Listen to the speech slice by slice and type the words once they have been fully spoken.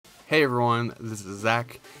Hey everyone, this is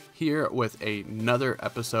Zach here with another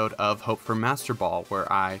episode of Hope for Master Ball, where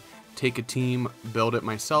I take a team, build it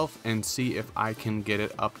myself, and see if I can get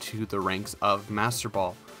it up to the ranks of Master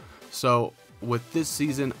Ball. So with this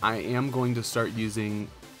season, I am going to start using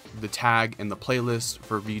the tag in the playlist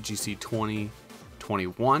for VGC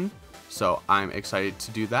 2021. So I'm excited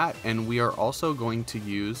to do that, and we are also going to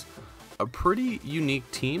use a pretty unique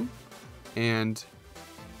team, and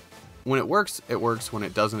when it works, it works. When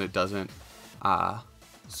it doesn't, it doesn't.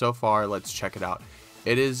 So far, let's check it out.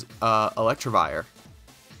 It is Electivire.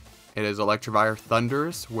 It is Electivire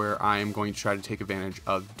Thundurus, where I am going to try to take advantage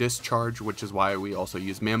of Discharge, which is why we also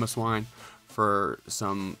use Mamoswine for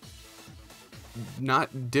some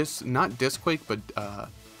not Disquake, but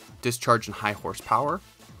Discharge and high horsepower.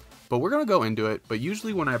 But we're gonna go into it. But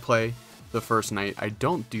usually when I play the first night, I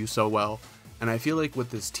don't do so well, and I feel like with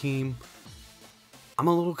this team, I'm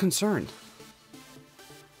a little concerned.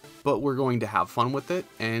 But we're going to have fun with it,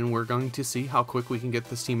 and we're going to see how quick we can get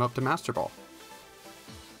this team up to Master Ball.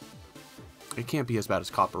 It can't be as bad as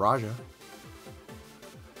Caparajah.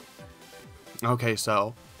 Okay,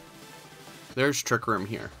 so there's Trick Room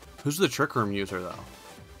here. Who's the Trick Room user, though?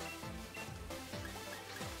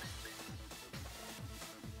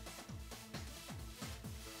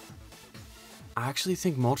 I actually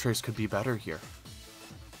think Moltres could be better here.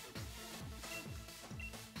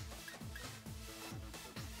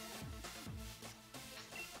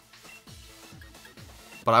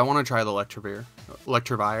 But I want to try the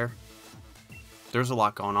Electivire. There's a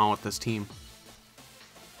lot going on with this team.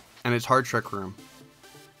 And it's hard Trick Room.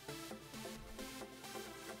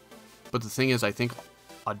 But the thing is, I think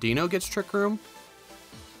Audino gets Trick Room.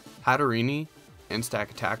 Hatterini and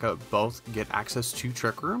Stakataka both get access to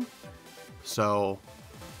Trick Room. So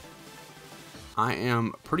I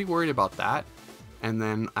am pretty worried about that. And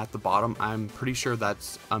then at the bottom, I'm pretty sure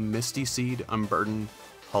that's a Misty Seed, Unburden,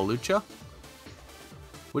 Hawlucha,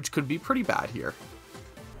 which could be pretty bad here.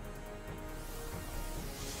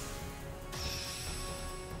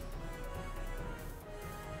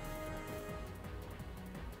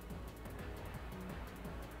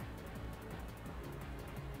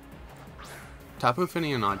 Tapu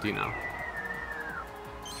Fini and Audino.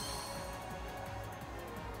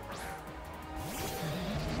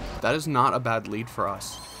 That is not a bad lead for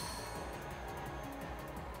us.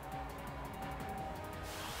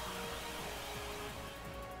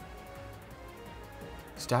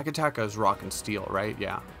 Stakataka is Rock and Steel, right?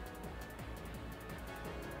 Yeah.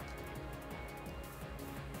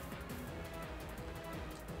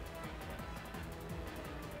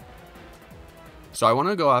 So I want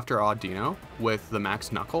to go after Audino with the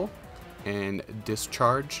Max Knuckle and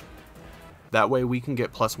Discharge. That way we can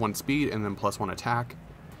get +1 speed and then +1 attack.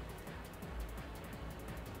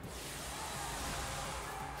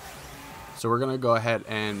 So we're going to go ahead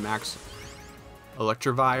and max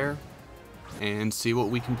Electivire and see what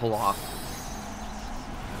we can pull off.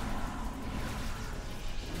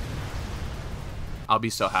 I'll be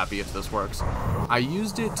so happy if this works. I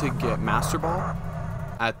used it to get Master Ball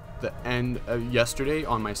at the end of yesterday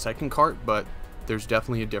on my second cart, but there's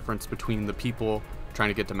definitely a difference between the people trying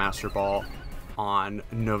to get to Master Ball on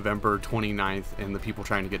November 29th and the people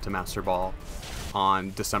trying to get to Master Ball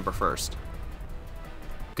on December 1st.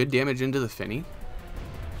 Good damage into the Fini.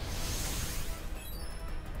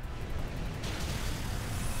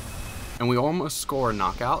 And we almost score a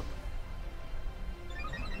knockout.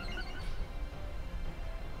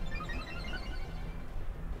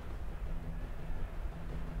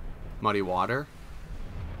 Muddy Water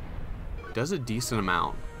does a decent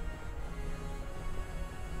amount.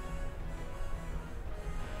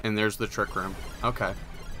 And there's the Trick Room. Okay.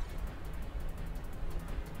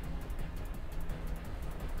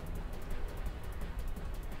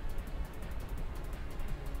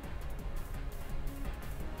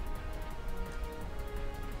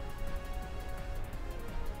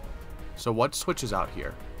 So what switches out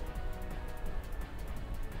here?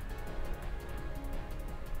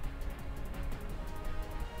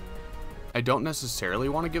 I don't necessarily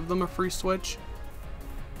want to give them a free switch.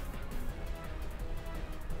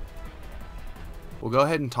 We'll go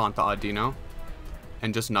ahead and taunt the Audino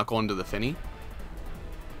and just knuckle into the Fini.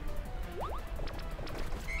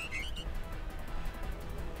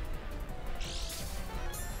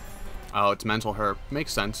 Oh, it's Mental Herb.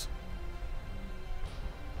 Makes sense.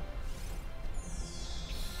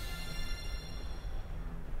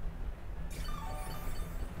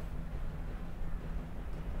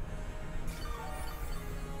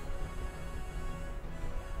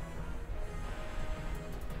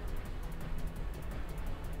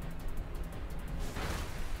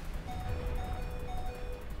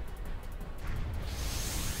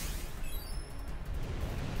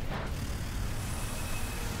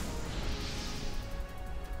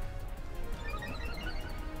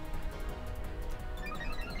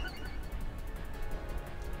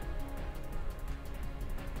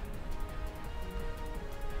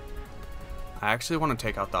 I actually want to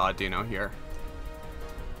take out the Audino here.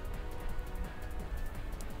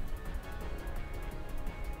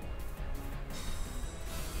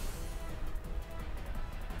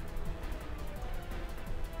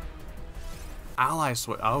 Ally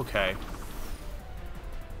switch. Okay.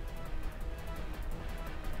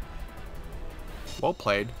 Well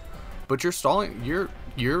played. But you're stalling.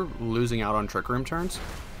 You're losing out on Trick Room turns.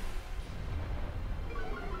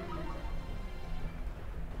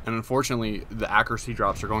 And unfortunately, the accuracy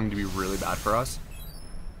drops are going to be really bad for us.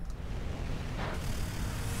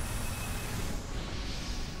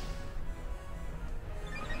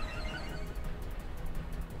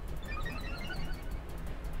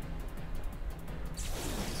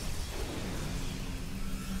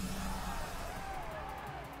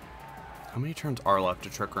 How many turns are left to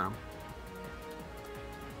Trick Room?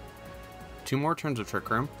 2 more turns of Trick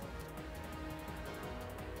Room.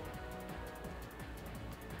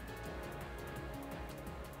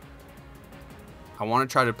 I want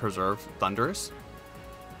to try to preserve Thundurus.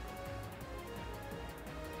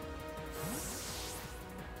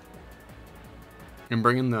 And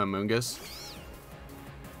bring in the Amoonguss.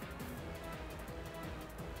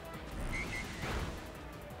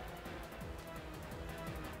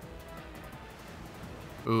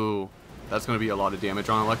 Ooh, that's going to be a lot of damage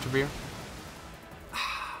on Electivire.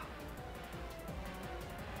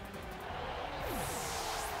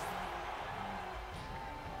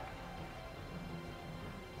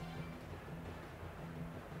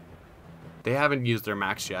 They haven't used their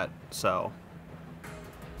max yet, so...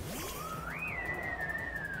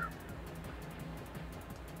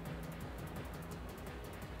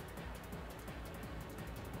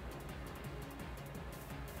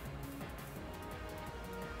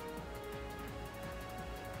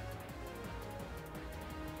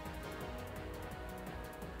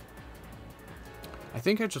 I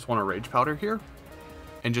think I just want to Rage Powder here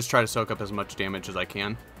and just try to soak up as much damage as I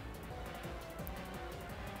can.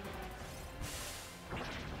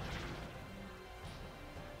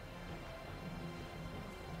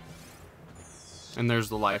 And there's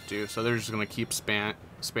the life too, so they're just going to keep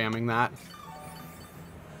spamming that.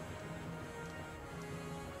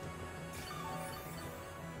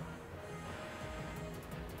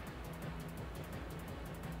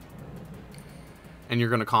 And you're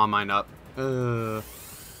going to calm mine up.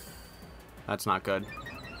 That's not good.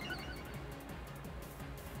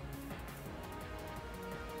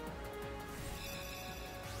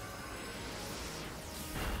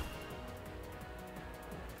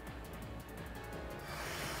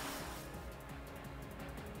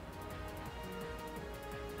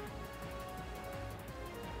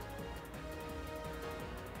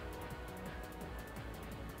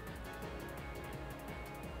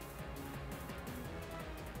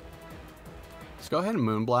 Let's go ahead and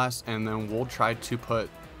Moonblast, and then we'll try to put...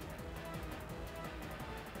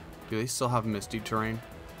 Do they still have Misty Terrain?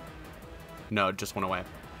 No, it just went away.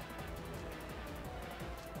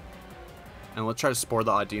 And let's try to Spore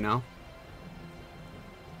the Audino.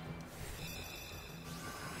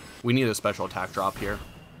 We need a special attack drop here.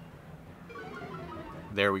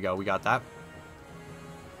 There we go, we got that.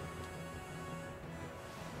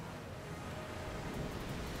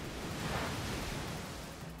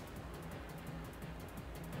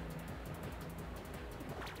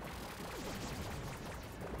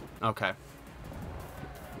 Okay.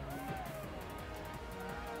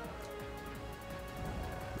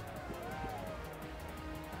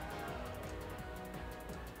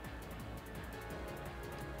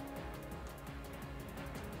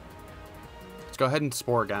 Let's go ahead and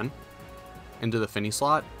Spore again into the Finny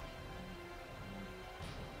slot.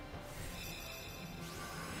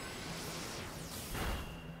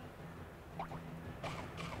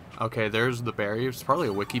 Okay, there's the berry. It's probably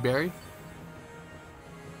a Wiki Berry.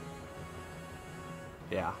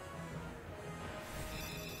 Yeah.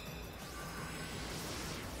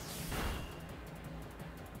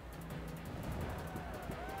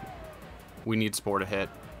 We need Spore to hit.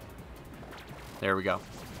 There we go.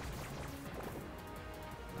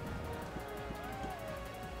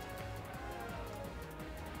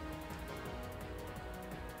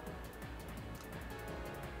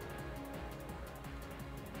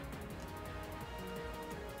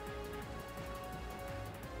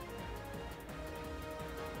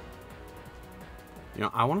 You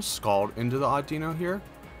know, I want to Scald into the Audino here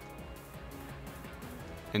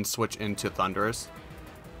and switch into Thundurus.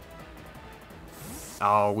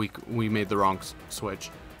 Oh, we made the wrong switch.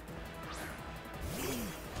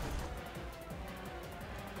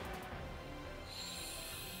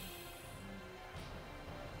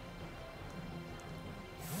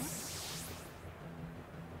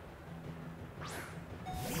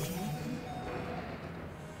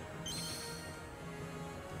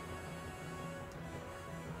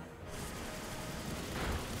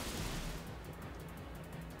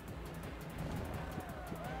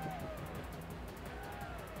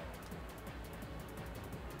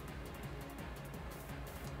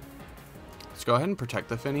 Let's go ahead and protect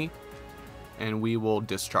the Finny, and we will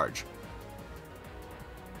discharge.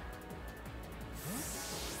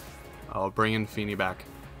 I'll bring in Finny back.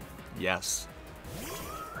 Yes.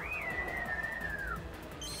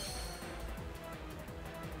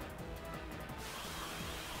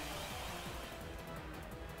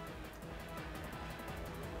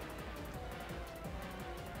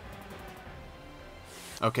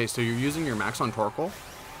 Okay, so you're using your max on Torkoal.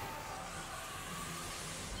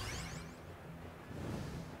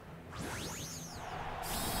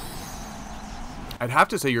 I'd have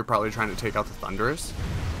to say you're probably trying to take out the Thundurus.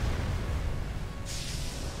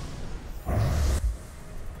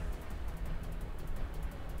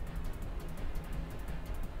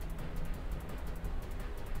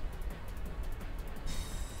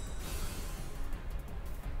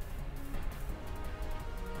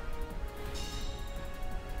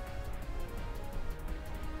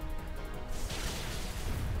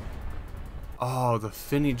 Oh, the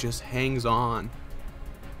Finny just hangs on.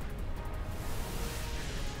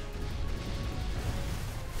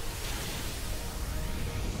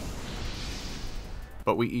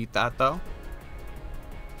 But we eat that though.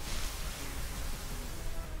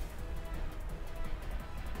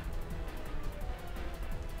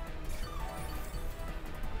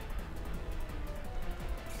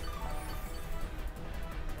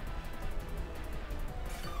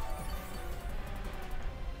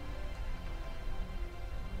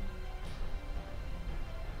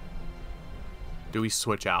 Do we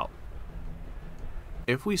switch out?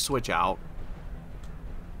 If we switch out,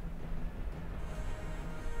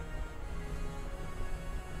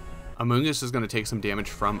 Amoonguss is going to take some damage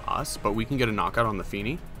from us, but we can get a knockout on the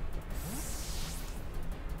Feeny.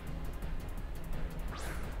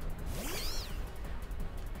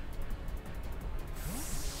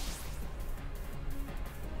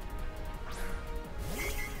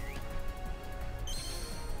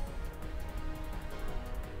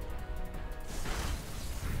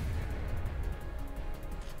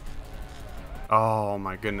 Oh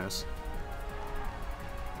my goodness.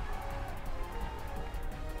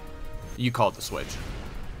 You called the switch.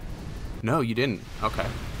 No, you didn't. Okay.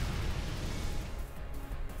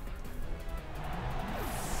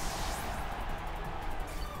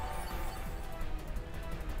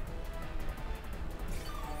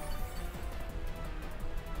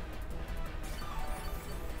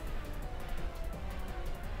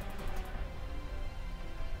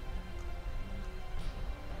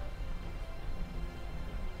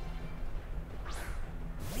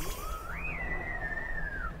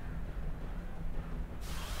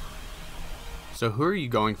 So who are you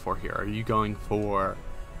going for here? Are you going for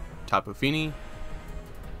Tapu Fini?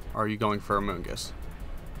 Or are you going for Amoonguss?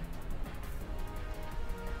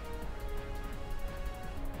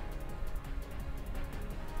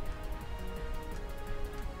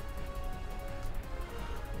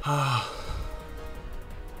 I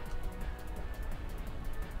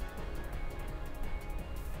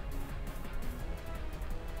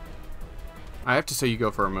have to say you go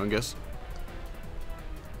for Amoonguss.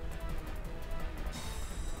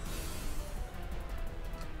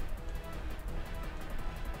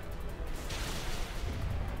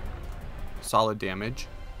 Solid damage.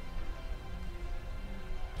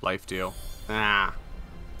 Life deal. Ah.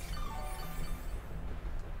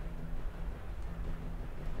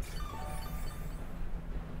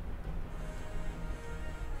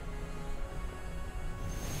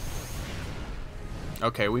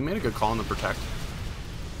 Okay, we made a good call on the protect.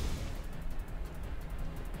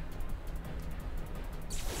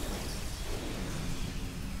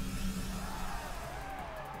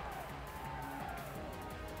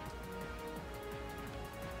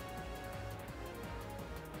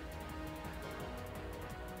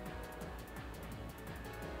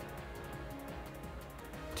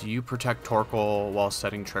 Do you protect Torkoal while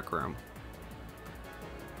setting Trick Room?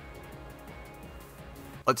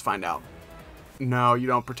 Let's find out. No, you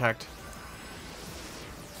don't protect.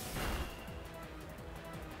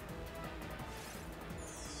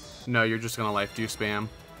 No, you're just gonna life dew spam.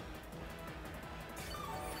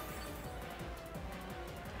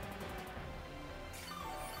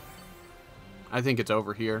 I think it's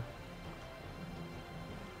over here.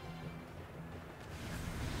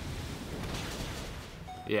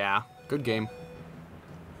 Yeah, good game.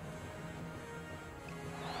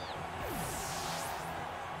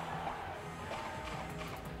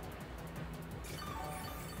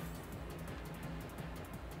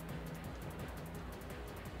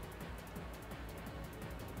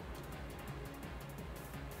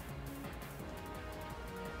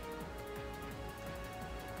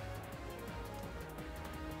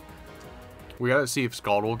 We gotta see if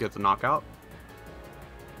Scald will get the knockout.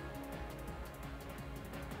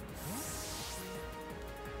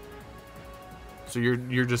 So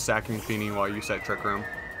you're just sacking Feeny while you set Trick Room.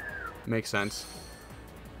 Makes sense.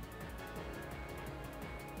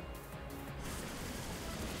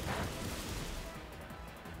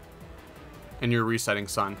 And you're resetting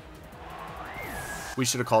Sun. We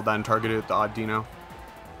should have called that and targeted the odd Dino.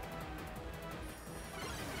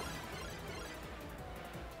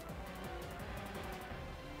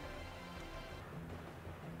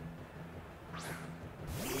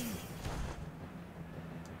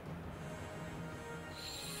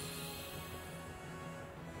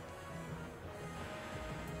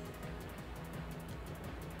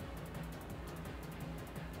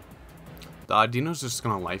 The Audino's just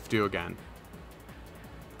gonna life do again.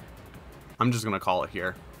 I'm just gonna call it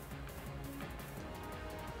here.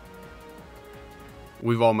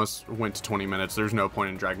 We've almost went to 20 minutes. There's no point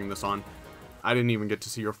in dragging this on. I didn't even get to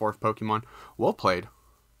see your 4th Pokemon. Well played.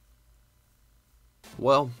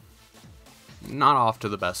 Well, not off to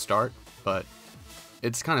the best start, but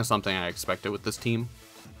it's kind of something I expected with this team.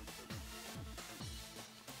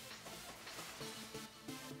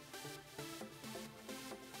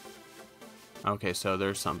 Okay, so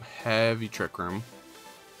there's some heavy Trick Room.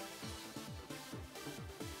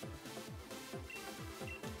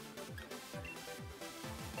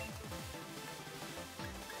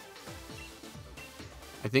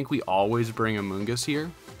 I think we always bring a Mungus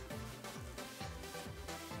here.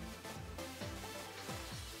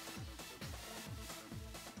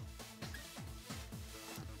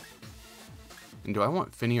 And do I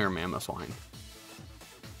want Finny or Mamoswine?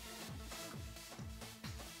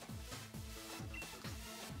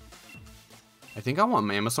 I think I want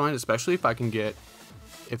Mamoswine, especially if I can get,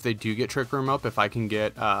 if they do get Trick Room up, if I can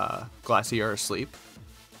get Glacier asleep.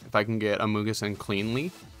 If I can get a Mungus in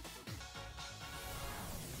cleanly.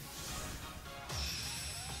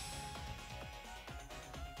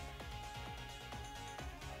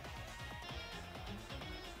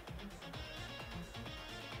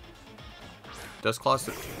 Dusclops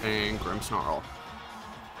and Grimmsnarl.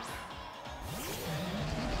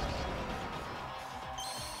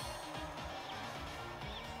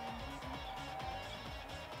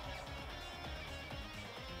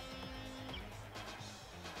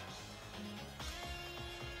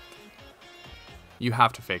 You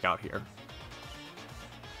have to fake out here.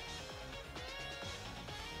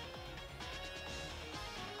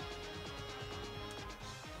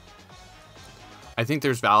 I think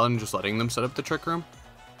there's valid in just letting them set up the Trick Room.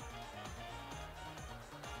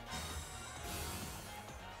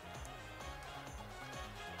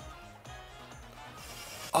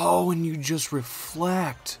 Oh, and you just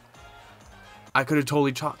reflect. I could have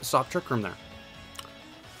totally stopped Trick Room there.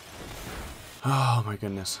 Oh my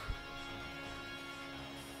goodness.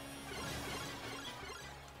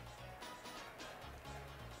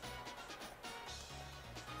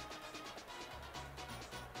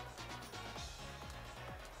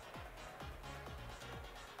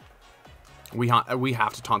 We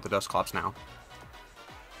have to taunt the Dusclops now.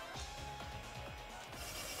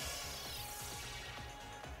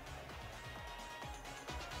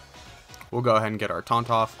 We'll go ahead and get our taunt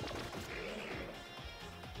off.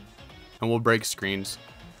 And we'll break screens.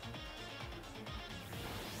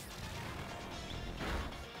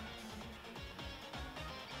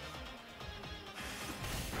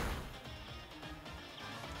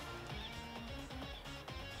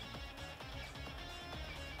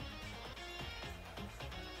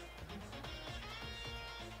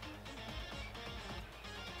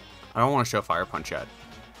 I don't want to show Fire Punch yet.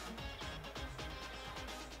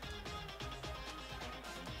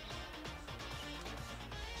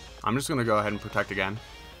 I'm just going to go ahead and protect again.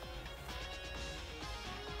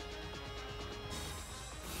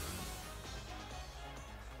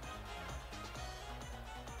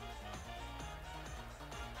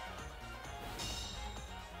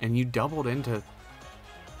 And you doubled into...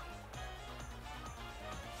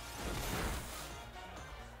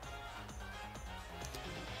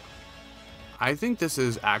 I think this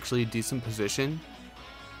is actually a decent position.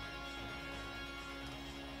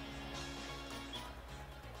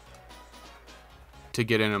 To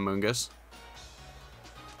get in a Mungus.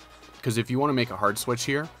 Because if you want to make a hard switch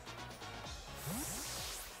here.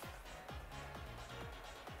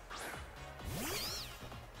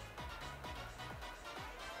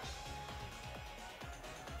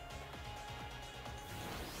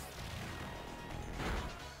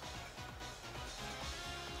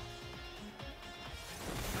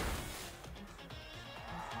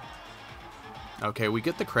 Okay, we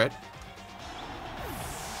get the crit.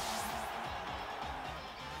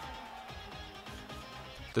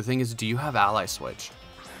 The thing is, do you have ally switch?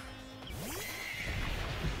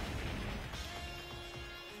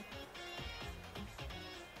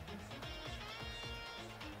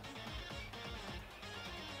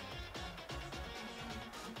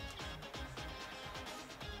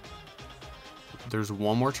 There's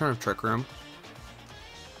one more turn of Trick Room.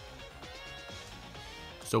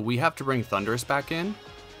 So we have to bring Thundurus back in,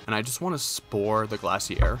 and I just want to Spore the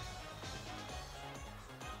Glacier.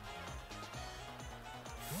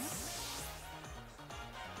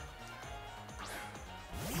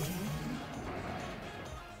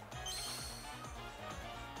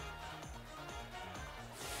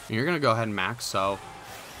 And you're gonna go ahead and max, so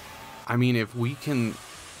I mean, if we can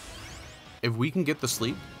get the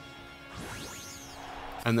sleep,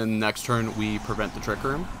 and then next turn we prevent the Trick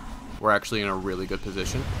Room, we're actually in a really good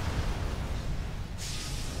position.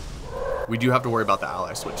 We do have to worry about the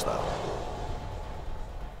ally switch though.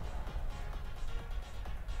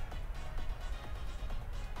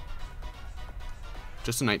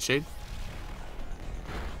 Just a Nightshade.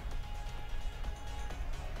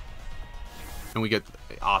 And we get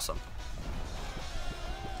awesome.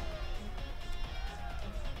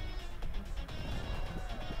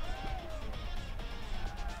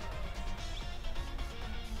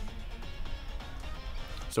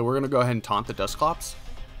 So we're going to go ahead and taunt the Dusclops,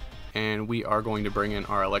 and we are going to bring in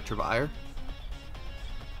our Electivire.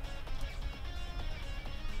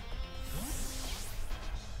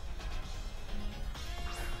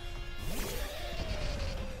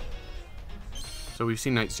 So we've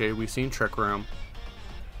seen Nightshade, we've seen Trick Room.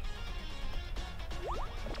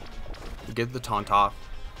 We get the taunt off.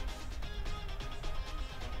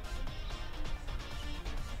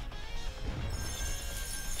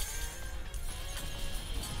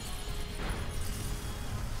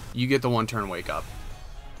 You get the one turn wake up.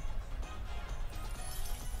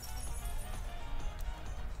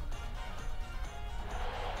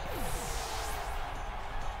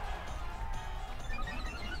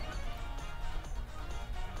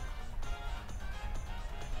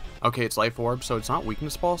 Okay, it's Life Orb, so it's not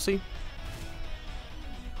Weakness Policy.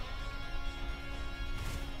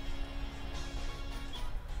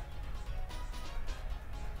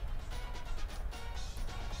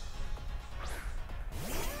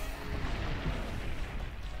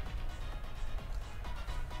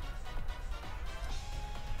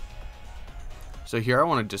 So here I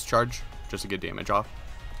want to discharge just to get damage off,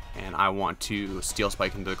 and I want to Steel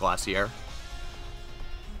Spike into the Glacier.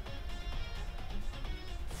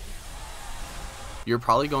 You're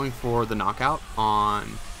probably going for the knockout on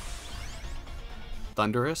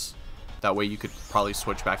Thundurus. That way you could probably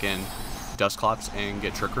switch back in Dusclops and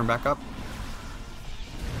get Trick Room back up.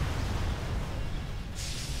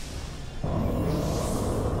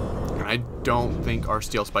 I don't think our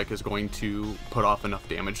Steel Spike is going to put off enough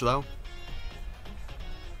damage though.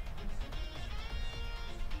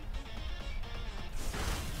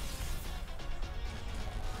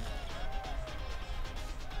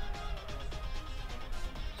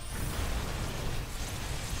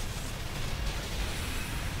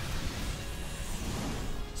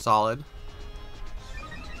 Solid.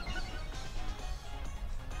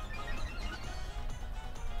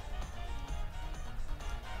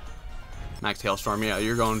 Max Hailstorm, yeah,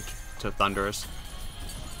 you're going to Thundurus.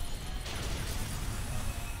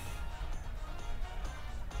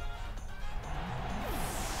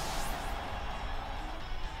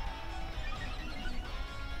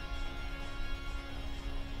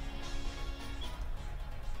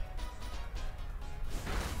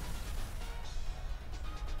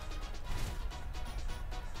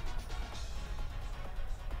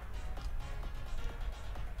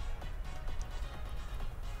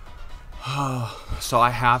 So I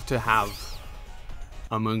have to have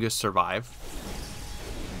Amoonguss survive.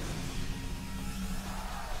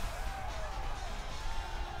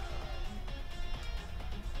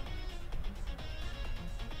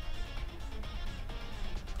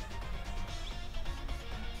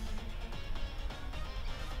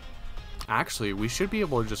 Actually, we should be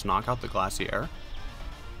able to just knock out the Glacier.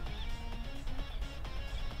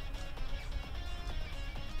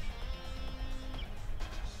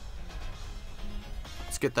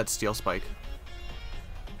 Get that Steel Spike.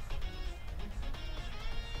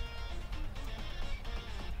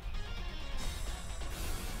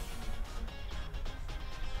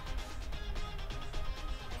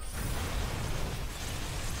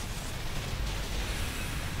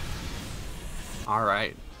 All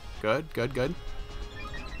right, good, good, good.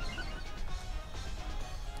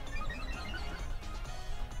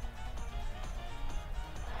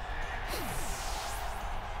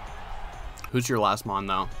 Who's your last mon,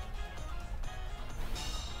 though?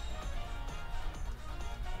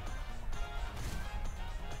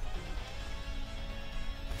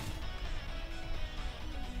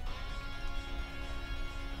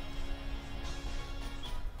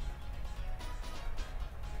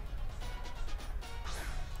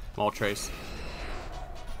 Moltres.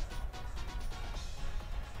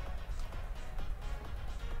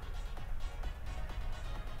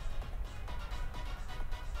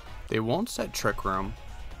 They won't set Trick Room,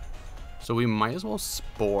 so we might as well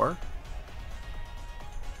Spore.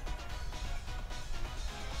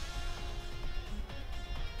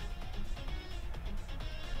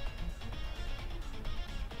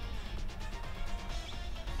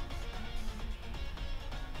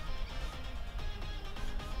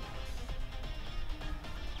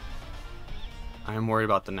 I am worried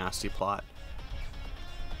about the nasty plot.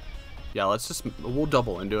 Yeah, we'll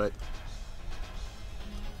double into it.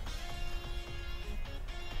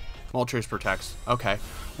 Moltres protects. Okay.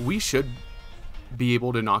 We should be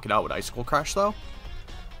able to knock it out with Icicle Crash, though.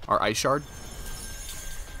 Or Ice Shard.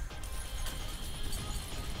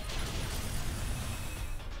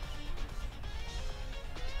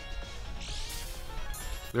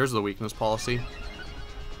 There's the weakness policy.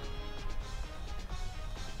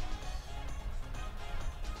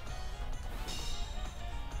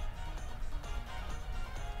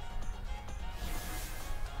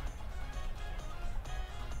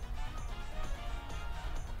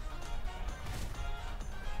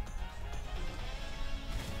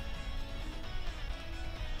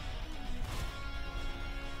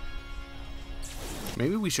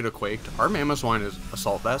 Maybe we should have Quaked. Our Mamoswine is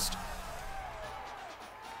Assault Vest.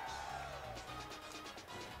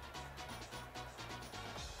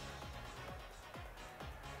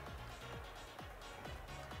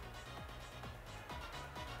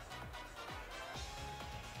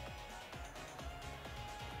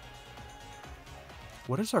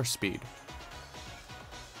 What is our speed?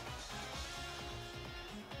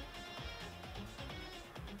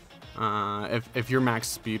 If you're max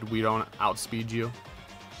speed, we don't outspeed you.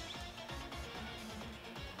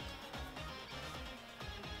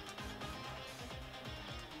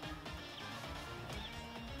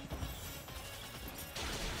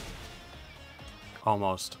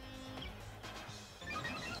 Almost.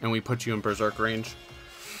 And we put you in Berserk range.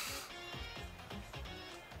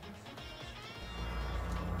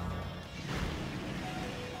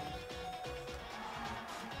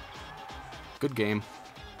 Good game.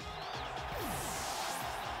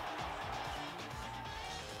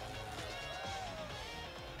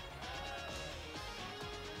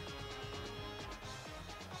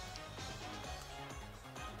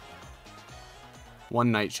 One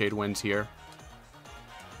Nightshade wins here.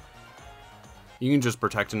 You can just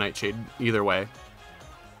protect a Nightshade either way.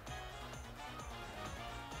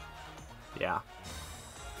 Yeah.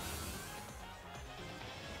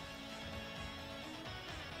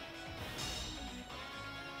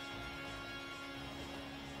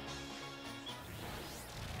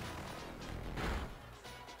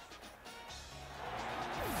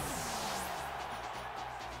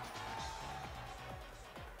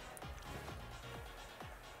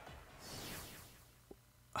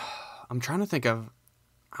 I'm trying to think of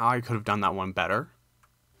how I could have done that one better.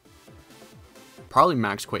 Probably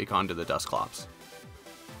Max Quake onto the Dusclops.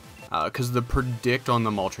 Because the predict on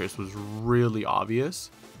the Moltres was really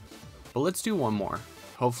obvious. But let's do one more.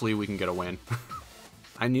 Hopefully we can get a win.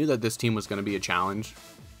 I knew that this team was going to be a challenge.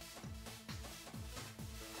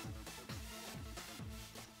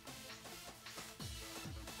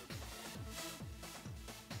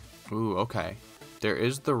 Ooh, okay. There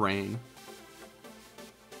is the rain.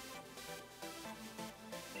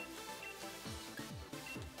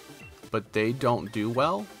 But they don't do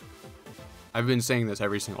well. I've been saying this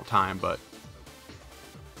every single time, but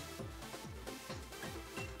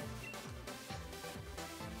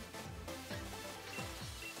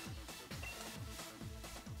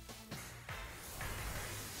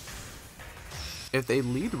if they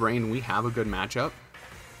lead rain, we have a good matchup.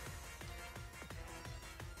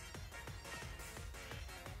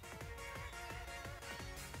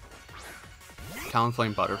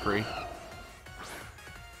 Talonflame Butterfree.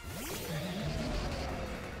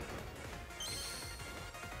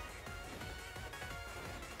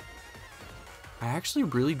 I actually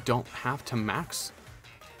really don't have to max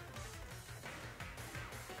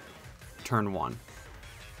turn one.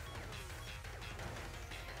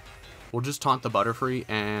 We'll just taunt the Butterfree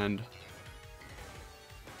and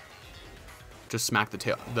just smack the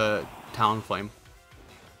Talonflame.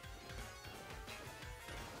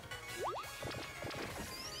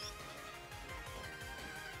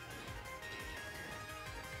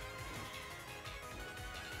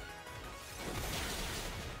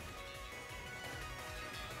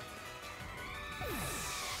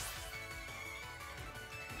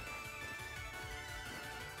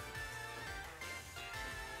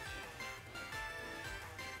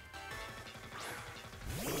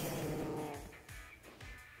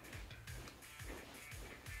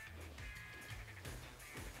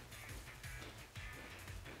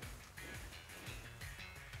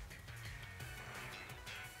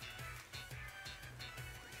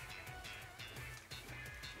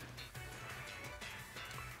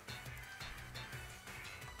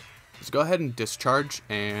 Let's go ahead and discharge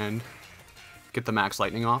and get the max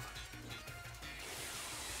lightning off.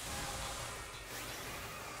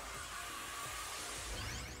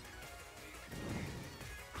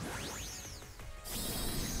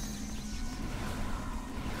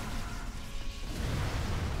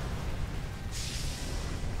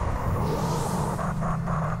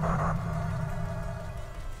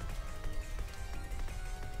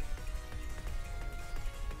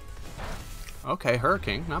 Okay,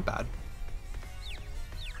 Hurricane, not bad.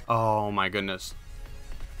 Oh my goodness.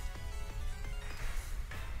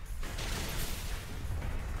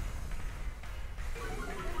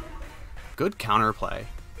 Good counterplay.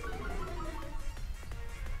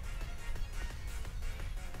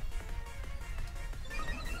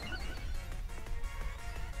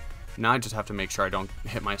 Now I just have to make sure I don't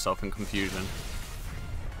hit myself in confusion.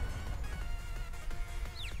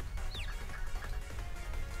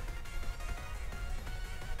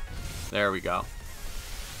 There we go.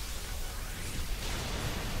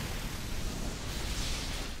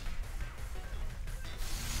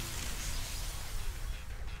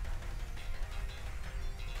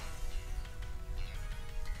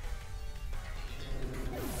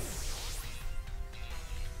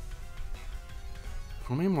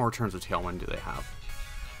 How many more turns of Tailwind do they have?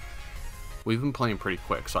 We've been playing pretty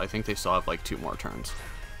quick, so I think they still have like 2 more turns.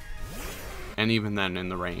 And even then in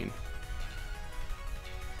the rain.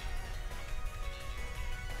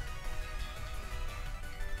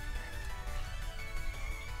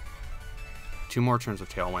 Two more turns of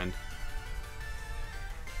Tailwind.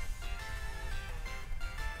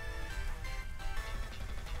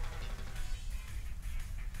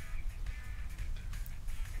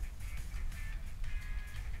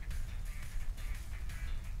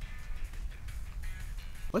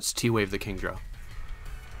 Let's T-Wave the Kingdra.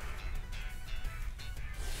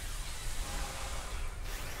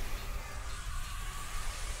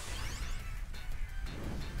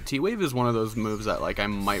 T-Wave is one of those moves that like I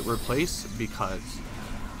might replace because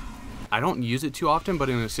I don't use it too often, but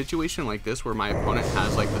in a situation like this where my opponent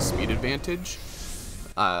has like the speed advantage,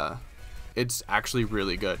 it's actually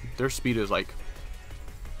really good. Their speed is like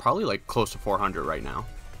probably like close to 400 right now.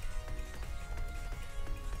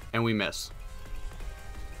 And we miss.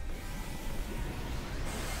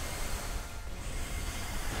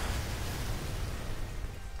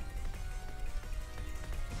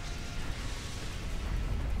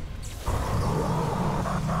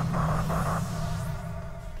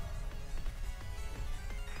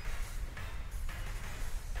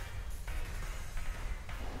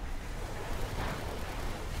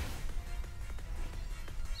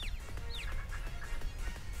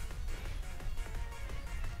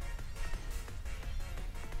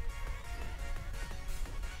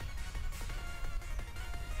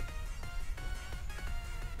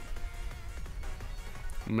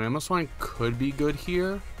 Mammoth could be good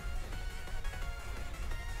here.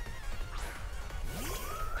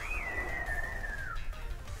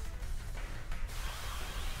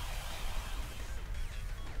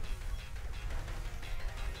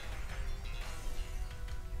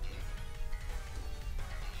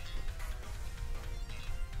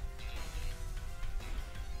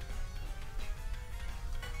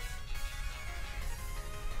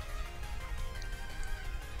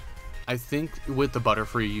 I think with the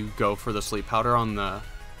Butterfree, you go for the Sleep Powder on the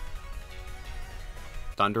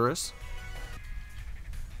Thundurus.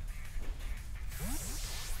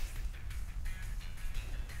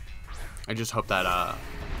 I just hope that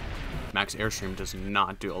Max Airstream does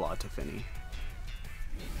not do a lot to Finny.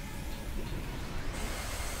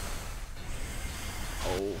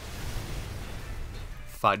 Oh.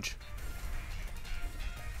 Fudge.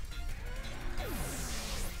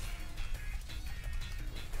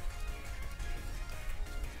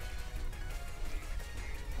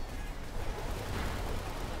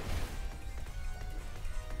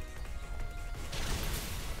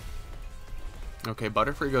 Okay,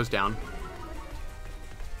 Butterfree goes down.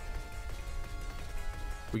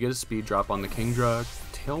 We get a speed drop on the Kingdra.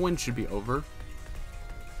 Tailwind should be over.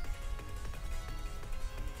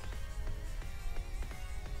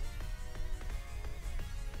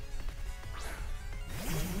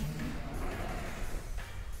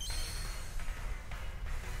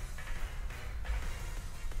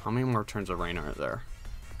 How many more turns of rain are there?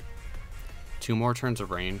 2 more turns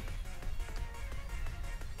of rain.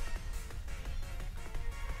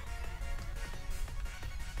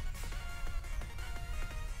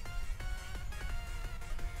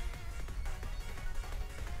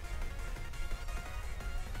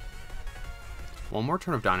 One more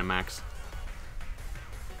turn of Dynamax.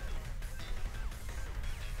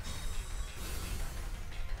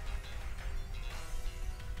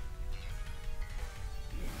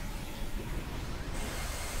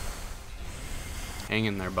 Hang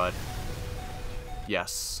in there, bud.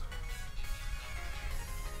 Yes.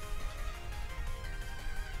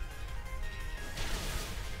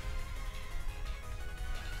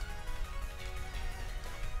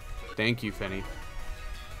 Thank you, Finny.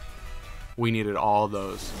 We needed all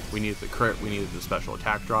those. We needed the crit, we needed the special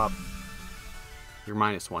attack drop. Your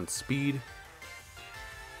 -1 speed.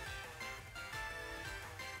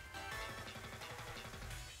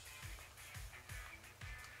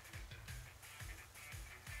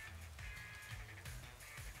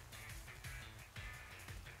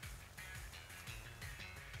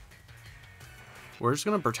 We're just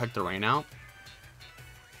going to protect the rain out.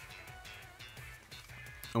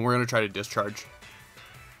 And we're going to try to discharge.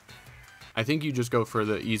 I think you just go for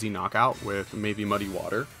the easy knockout with maybe Muddy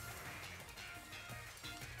Water.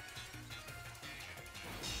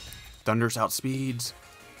 Thundurus outspeeds.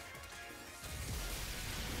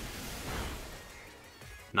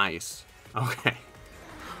 Nice. Okay.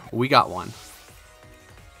 We got one.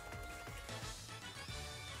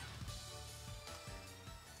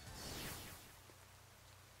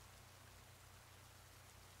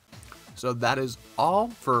 So that is all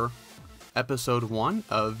for episode 1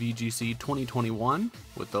 of VGC 2021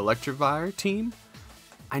 with the Electivire team.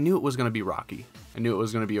 I knew it was going to be rocky. I knew it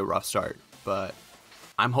was going to be a rough start, but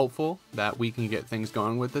I'm hopeful that we can get things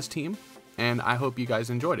going with this team, and I hope you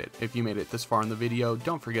guys enjoyed it. If you made it this far in the video,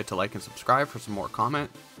 don't forget to like and subscribe for some more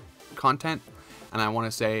content, and I want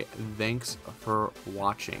to say thanks for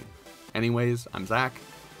watching. Anyways, I'm Zach,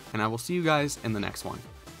 and I will see you guys in the next one.